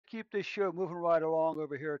keep this show moving right along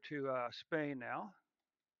over here to Spain now.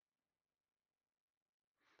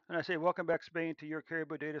 And I say, welcome back, Spain, to your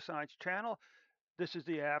Caribou Data Science channel. This is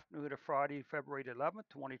the afternoon of Friday, February 11th,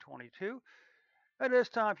 2022. And it's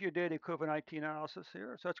time for your daily COVID-19 analysis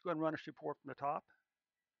here. So let's go ahead and run this report from the top.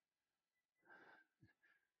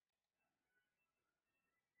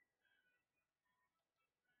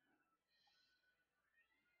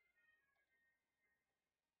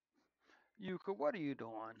 Yuka, what are you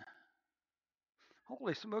doing?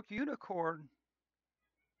 Holy smoke, unicorn.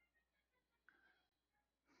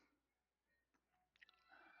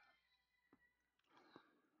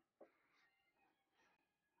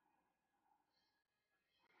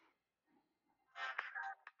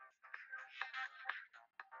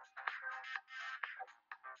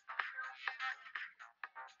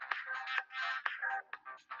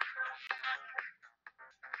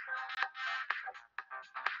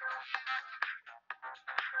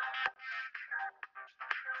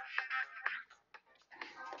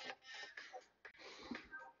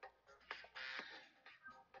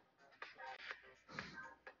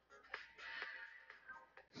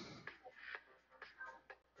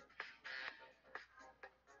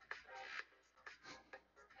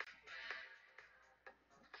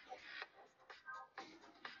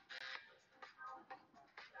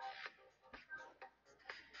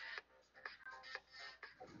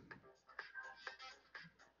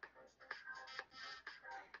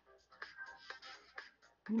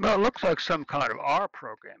 Well, it looks like some kind of R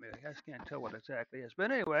program. I just can't tell what exactly it is.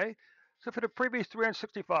 But anyway, so for the previous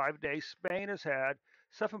 365 days, Spain has had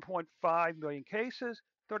 7.5 million cases,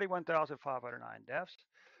 31,509 deaths.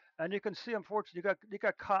 And you can see, unfortunately, you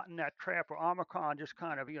got caught in that trap where Omicron just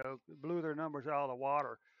kind of blew their numbers out of the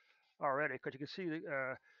water already. Because you can see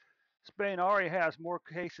Spain already has more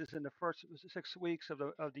cases in the first 6 weeks of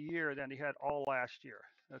the year than they had all last year.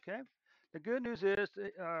 Okay. The good news is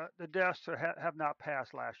the deaths have not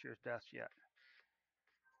passed last year's deaths yet.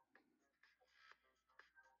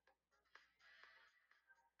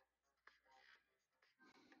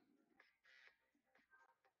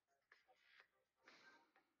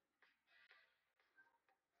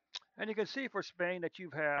 And you can see for Spain that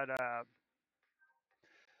you've had,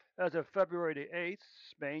 as of February the 8th,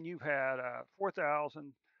 Spain, you've had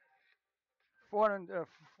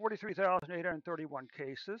 43,831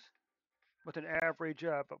 cases with an average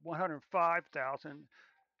of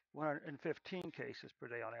 105,115 cases per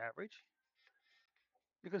day on average.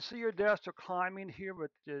 You can see your deaths are climbing here, but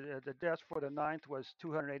the deaths for the 9th was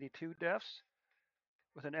 282 deaths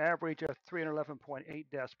with an average of 311.8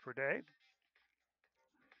 deaths per day.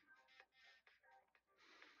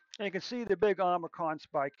 And you can see the big Omicron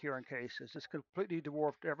spike here in cases. It's completely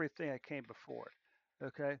dwarfed everything that came before it.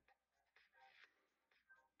 Okay.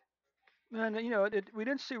 And we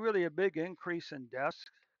didn't see really a big increase in deaths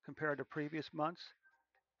compared to previous months.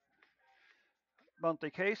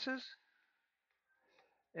 Monthly cases,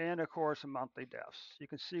 and of course, monthly deaths. You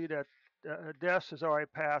can see that deaths has already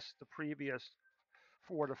passed the previous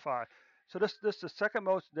 4 to 5. So this is the second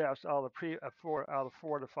most deaths out of the 4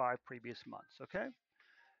 to 5 previous months. Okay.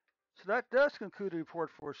 So that does conclude the report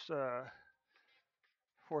for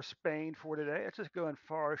Spain for today. Let's just go and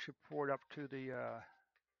far this report up to the.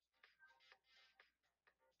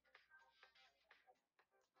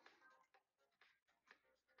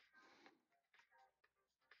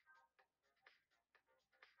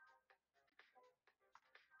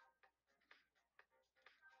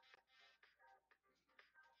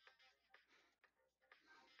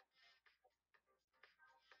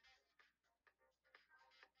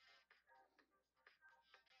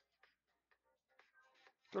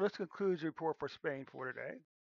 So this concludes the report for Spain for today.